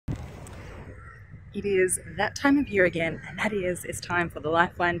It is that time of year again, and that is, it's time for the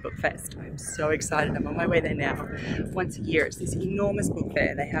Lifeline Bookfest. I'm so excited. I'm on my way there now. Once a year, it's this enormous book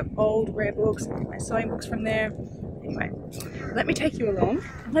fair. They have old, rare books. I get my sewing books from there. Anyway, let me take you along,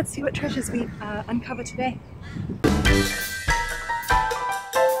 and let's see what treasures we uncover today.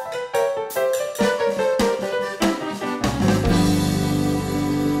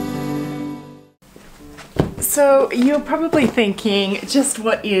 So you're probably thinking, just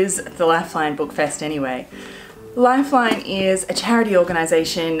what is the Lifeline Bookfest anyway? Lifeline is a charity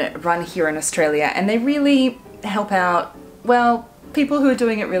organisation run here in Australia, and they really help out, well, people who are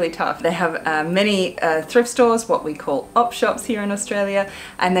doing it really tough. They have many thrift stores, what we call op shops here in Australia,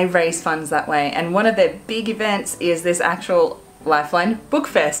 and they raise funds that way. And one of their big events is this actual Lifeline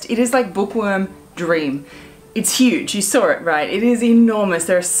Bookfest. It is like bookworm dream. It's huge, you saw it, right? It is enormous.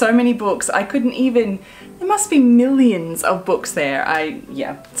 There are so many books. I couldn't even, there must be millions of books there.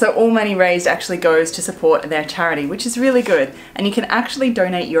 Yeah. So all money raised actually goes to support their charity, which is really good. And you can actually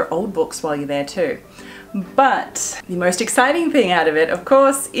donate your old books while you're there too. But the most exciting thing out of it, of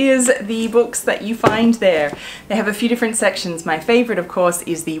course, is the books that you find there. They have a few different sections. My favorite, of course,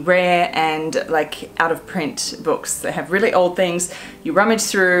 is the rare and like out of print books. They have really old things. You rummage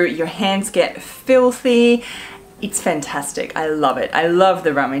through, your hands get filthy. It's fantastic. I love it. I love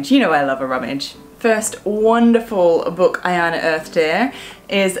the rummage. You know I love a rummage. First wonderful book I unearthed there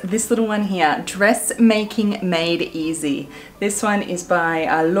is this little one here, Dressmaking Made Easy. This one is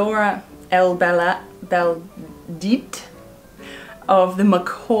by Laura L. Baldit of the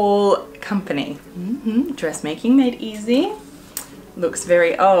McCall Company. Dressmaking Made Easy. Looks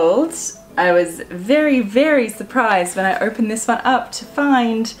very old. I was very, very surprised when I opened this one up to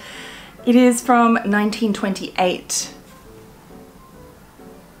find it is from 1928.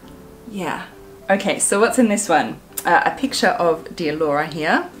 Yeah. Okay, so what's in this one? A picture of dear Laura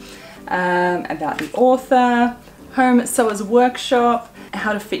here, about the author, home sewer's workshop,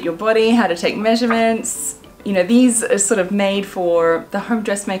 how to fit your body, how to take measurements. You know, these are sort of made for the home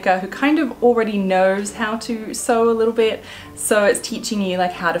dressmaker who kind of already knows how to sew a little bit. So it's teaching you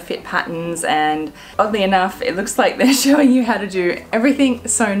like how to fit patterns, and oddly enough, it looks like they're showing you how to do everything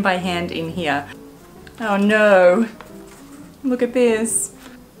sewn by hand in here. Oh no, look at this.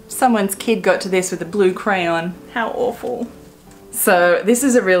 Someone's kid got to this with a blue crayon. How awful. So this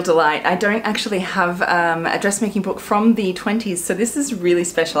is a real delight. I don't actually have a dressmaking book from the 20s, so this is really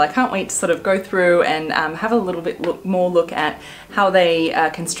special. I can't wait to sort of go through and have a little bit more look at how they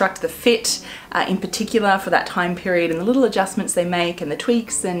construct the fit in particular for that time period, and the little adjustments they make and the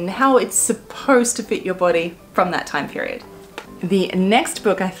tweaks and how it's supposed to fit your body from that time period. The next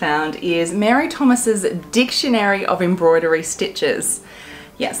book I found is Mary Thomas's Dictionary of Embroidery Stitches.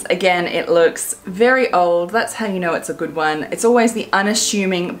 Yes, again, it looks very old. That's how you know it's a good one. It's always the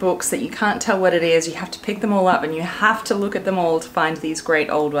unassuming books that you can't tell what it is. You have to pick them all up and you have to look at them all to find these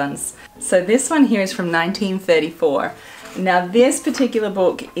great old ones. So this one here is from 1934. Now this particular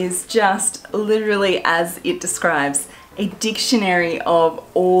book is just literally as it describes, a dictionary of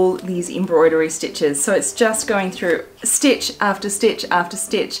all these embroidery stitches. So it's just going through stitch after stitch after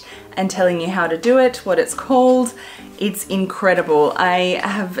stitch and telling you how to do it, what it's called. It's incredible. I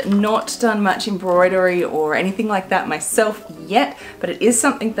have not done much embroidery or anything like that myself yet, but it is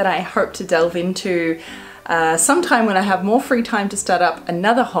something that I hope to delve into sometime when I have more free time to start up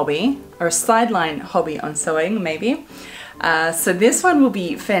another hobby, or a sideline hobby on sewing maybe. So this one will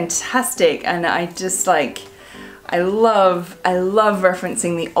be fantastic, and I just like, I love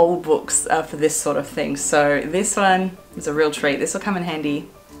referencing the old books for this sort of thing. So this one is a real treat. This will come in handy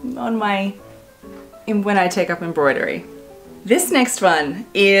on when I take up embroidery. This next one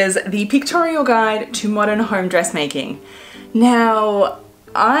is the Pictorial Guide to Modern Home Dressmaking. Now,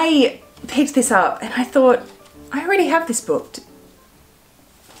 I picked this up and I thought, I already have this book.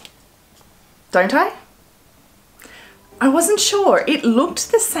 Don't I? I wasn't sure. It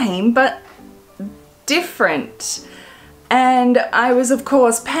looked the same, but different. And I was of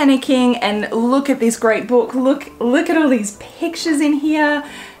course panicking, and look at this great book. Look at all these pictures in here.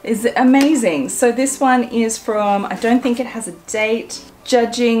 It's amazing. So this one is from, I don't think it has a date,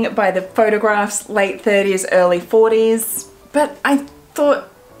 judging by the photographs, late 30s, early 40s. But I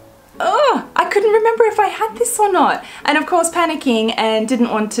thought, oh, I couldn't remember if I had this or not. And of course panicking and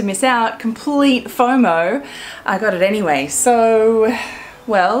didn't want to miss out, complete FOMO, I got it anyway. So,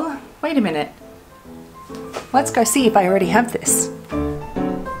 well, wait a minute. Let's go see if I already have this.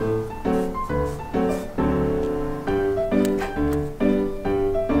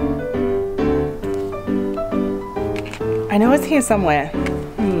 I know it's here somewhere.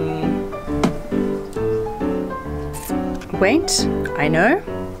 Wait, I know.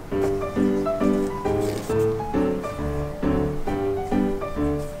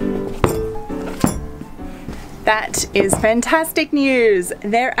 That is fantastic news.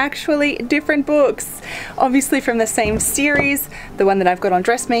 They're actually different books, obviously from the same series. The one that I've got on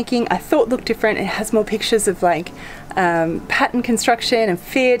dressmaking I thought looked different. It has more pictures of like pattern construction and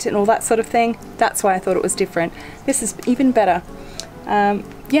fit and all that sort of thing. That's why I thought it was different. This is even better.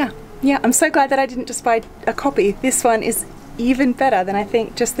 Yeah, I'm so glad that I didn't just buy a copy. This one is even better than I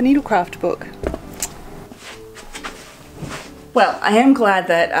think just the needlecraft book. Well, I am glad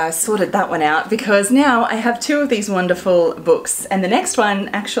that I sorted that one out, because now I have two of these wonderful books, and the next one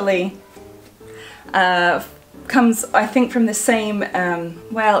actually comes, I think, from the same,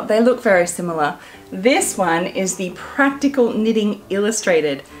 well, they look very similar. This one is the Practical Knitting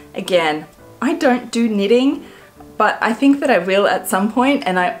Illustrated. Again, I don't do knitting, but I think that I will at some point,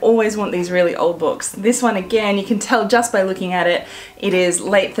 and I always want these really old books. This one, again, you can tell just by looking at it, it is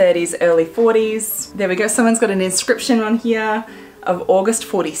late 30s, early 40s. There we go, someone's got an inscription on here of August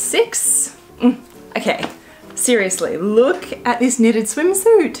 46. Okay, seriously, look at this knitted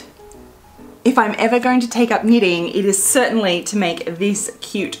swimsuit. If I'm ever going to take up knitting, it is certainly to make these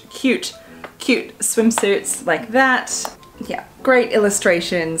cute swimsuits like that. Yeah, great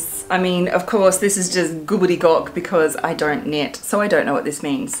illustrations. I mean, of course, this is just gobbledygook because I don't knit, so I don't know what this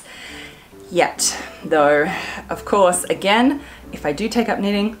means yet. Though, of course, again, if I do take up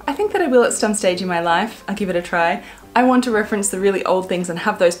knitting, I think that I will at some stage in my life. I'll give it a try. I want to reference the really old things and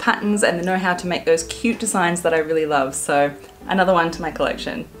have those patterns and know how to make those cute designs that I really love. So, another one to my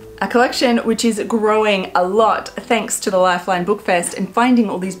collection. A collection which is growing a lot thanks to the Lifeline Bookfest and finding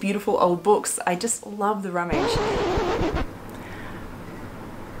all these beautiful old books. I just love the rummage.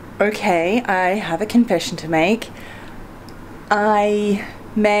 Okay, I have a confession to make. I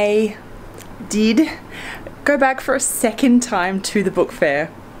did go back for a second time to the book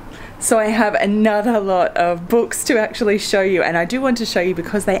fair. So I have another lot of books to actually show you, and I do want to show you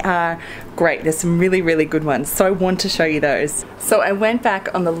because they are great. There's some really, really good ones, so I want to show you those. So I went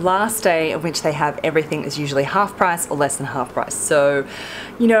back on the last day of which they have everything is usually half price or less than half price. So,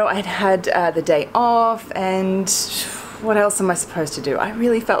 you know, I'd had the day off, and what else am I supposed to do? I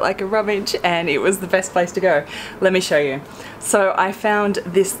really felt like a rummage, and it was the best place to go. Let me show you. So I found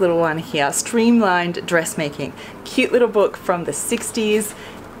this little one here, Streamlined Dressmaking. Cute little book from the 60s.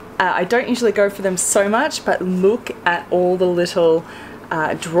 I don't usually go for them so much, but look at all the little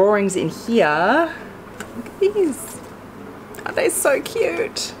drawings in here. Look at these. Are they so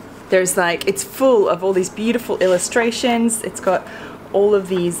cute? There's like, it's full of all these beautiful illustrations. It's got all of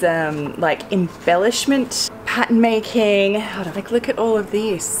these like embellishment, pattern making. Like, look at all of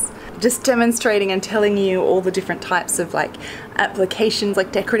these. Just demonstrating and telling you all the different types of like applications,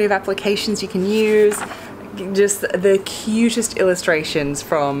 like decorative applications you can use. Just the cutest illustrations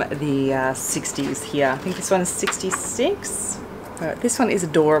from the 60s here. I think this one is 66. This one is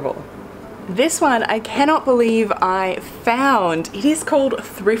adorable. This one I cannot believe I found. It is called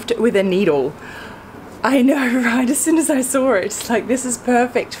Thrift with a Needle. I know, right? As soon as I saw it, it's like, this is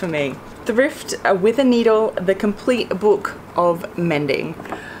perfect for me. Thrift with a Needle, the complete book of mending.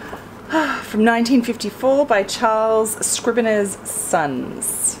 From 1954 by Charles Scribner's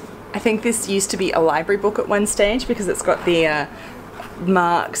Sons. I think this used to be a library book at one stage because it's got the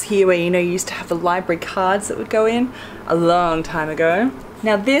marks here where, you know, you used to have the library cards that would go in a long time ago.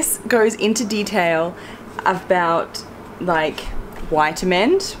 Now this goes into detail about like why to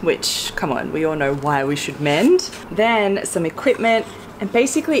mend, which, come on, we all know why we should mend. Then some equipment, and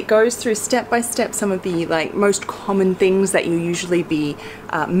basically it goes through step by step some of the like most common things that you usually be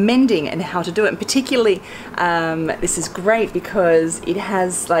mending and how to do it. And particularly this is great because it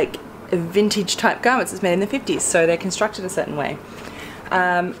has like vintage type garments. It's made in the 50s, so they're constructed a certain way.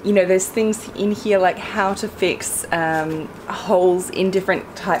 You know, there's things in here like how to fix holes in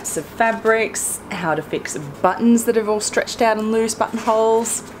different types of fabrics, how to fix buttons that are all stretched out and loose,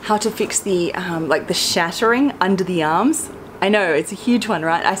 buttonholes, how to fix the like the shattering under the arms. I know, it's a huge one,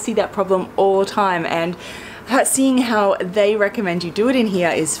 right? I see that problem all the time, and seeing how they recommend you do it in here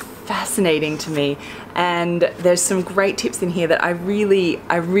is fascinating to me. And there's some great tips in here that I really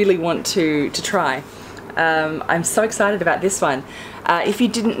want to try. I'm so excited about this one. If you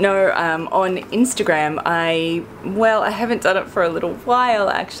didn't know, on Instagram, I haven't done it for a little while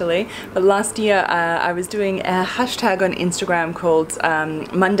actually, but last year I was doing a hashtag on Instagram called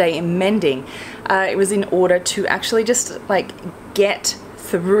Monday in Mending. It was in order to actually just like get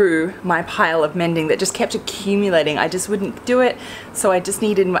through my pile of mending that just kept accumulating. I just wouldn't do it, so I just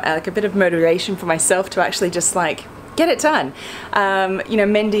needed like a bit of motivation for myself to actually just like get it done. You know,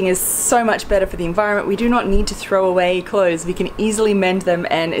 mending is so much better for the environment. We do not need to throw away clothes. We can easily mend them,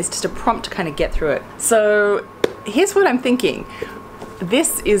 and it's just a prompt to kind of get through it. So here's what I'm thinking.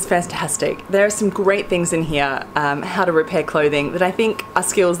 this is fantastic. There are some great things in here, how to repair clothing, that I think are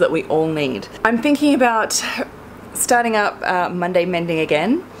skills that we all need. I'm thinking about starting up Monday mending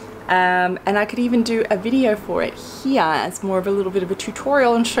again, and I could even do a video for it here as more of a little bit of a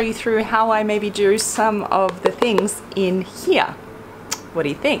tutorial and show you through how I maybe do some of the things in here. What do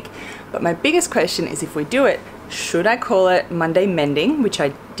you think? But my biggest question is, if we do it, should I call it Monday mending, which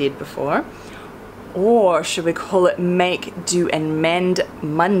I did before, or should we call it Make, Do and Mend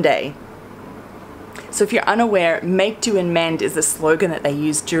Monday? So if you're unaware, Make, Do and Mend is a slogan that they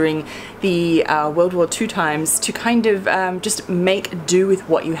used during the World War II times to kind of just make do with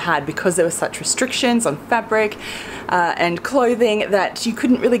what you had, because there were such restrictions on fabric and clothing that you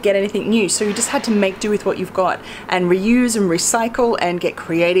couldn't really get anything new. So you just had to make do with what you've got and reuse and recycle and get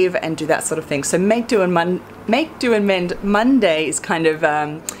creative and do that sort of thing. So Make, Do and Mend Monday is kind of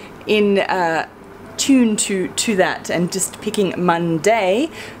in tune to that, and just picking Monday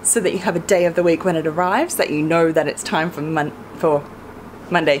so that you have a day of the week when it arrives that you know that it's time for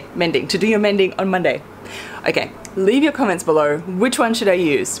Monday mending, to do your mending on Monday. Okay, leave your comments below. Which one should I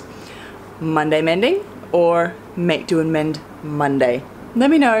use? Monday mending or Make, Do and Mend Monday? Let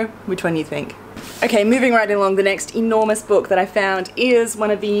me know which one you think. Okay, moving right along, the next enormous book that I found is one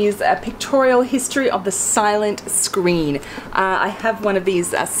of these, A Pictorial History of the Silent Screen. I have one of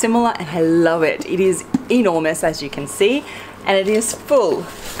these similar, and I love it. It is enormous, as you can see, and it is full,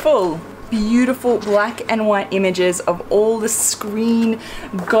 beautiful black and white images of all the screen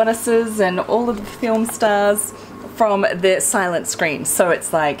goddesses and all of the film stars from the silent screen. So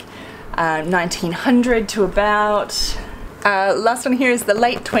it's like 1900 to about... last one here is the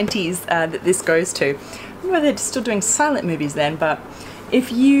late 20s that this goes to. I don't know whether they're still doing silent movies then, but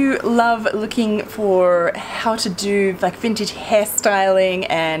if you love looking for how to do like vintage hairstyling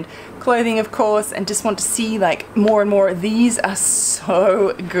and clothing, of course, and just want to see like more and more, these are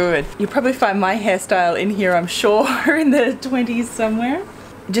so good. You'll probably find my hairstyle in here, I'm sure, in the 20s somewhere.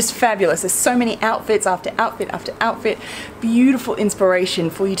 Just fabulous. There's so many outfits after outfit after outfit. Beautiful inspiration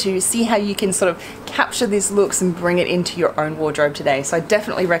for you to see how you can sort of capture these looks and bring it into your own wardrobe today. So I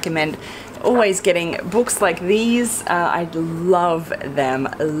definitely recommend always getting books like these. I love them,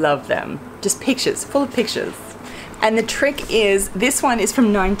 love them. Just pictures, full of pictures. And the trick is, this one is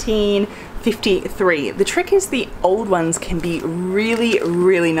from 1953. The trick is the old ones can be really,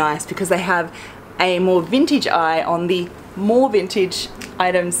 really nice because they have a more vintage eye on the more vintage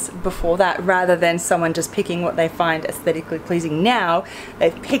items before that, rather than someone just picking what they find aesthetically pleasing now.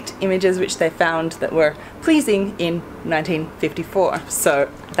 They've picked images which they found that were pleasing in 1954, so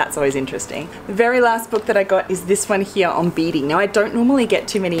that's always interesting. The very last book that I got is this one here on beading. Now, I don't normally get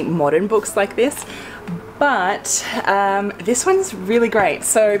too many modern books like this, but this one's really great.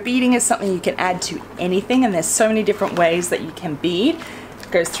 So beading is something you can add to anything, and there's so many different ways that you can bead.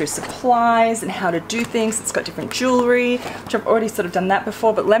 Goes through supplies and how to do things. It's got different jewelry, which I've already sort of done that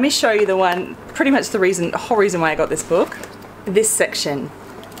before, but let me show you the one, pretty much the whole reason why I got this book. This section,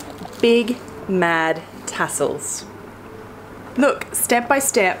 Big Mad Tassels. Look, step by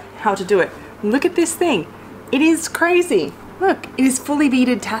step, how to do it. Look at this thing. It is crazy. Look, it is fully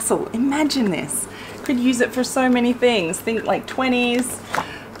beaded tassel. Imagine this. Could use it for so many things. Think like 20s.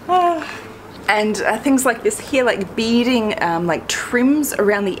 And things like this here, like beading like trims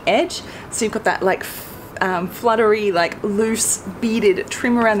around the edge. So you've got that like fluttery, like loose beaded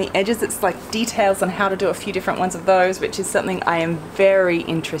trim around the edges. It's like details on how to do a few different ones of those, which is something I am very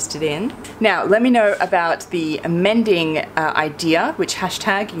interested in. Now, let me know about the mending idea, which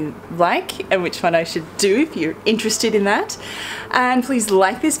hashtag you like and which one I should do if you're interested in that. And please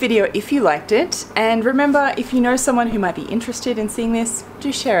like this video if you liked it. And remember, if you know someone who might be interested in seeing this,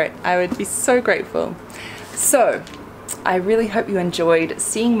 do share it. I would be so grateful. So, I really hope you enjoyed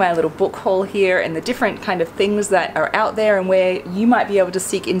seeing my little book haul here and the different kind of things that are out there and where you might be able to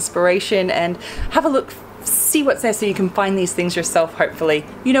seek inspiration and have a look, see what's there so you can find these things yourself, hopefully.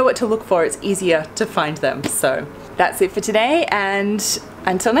 You know what to look for, it's easier to find them. So that's it for today, and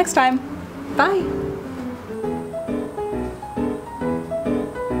until next time, bye.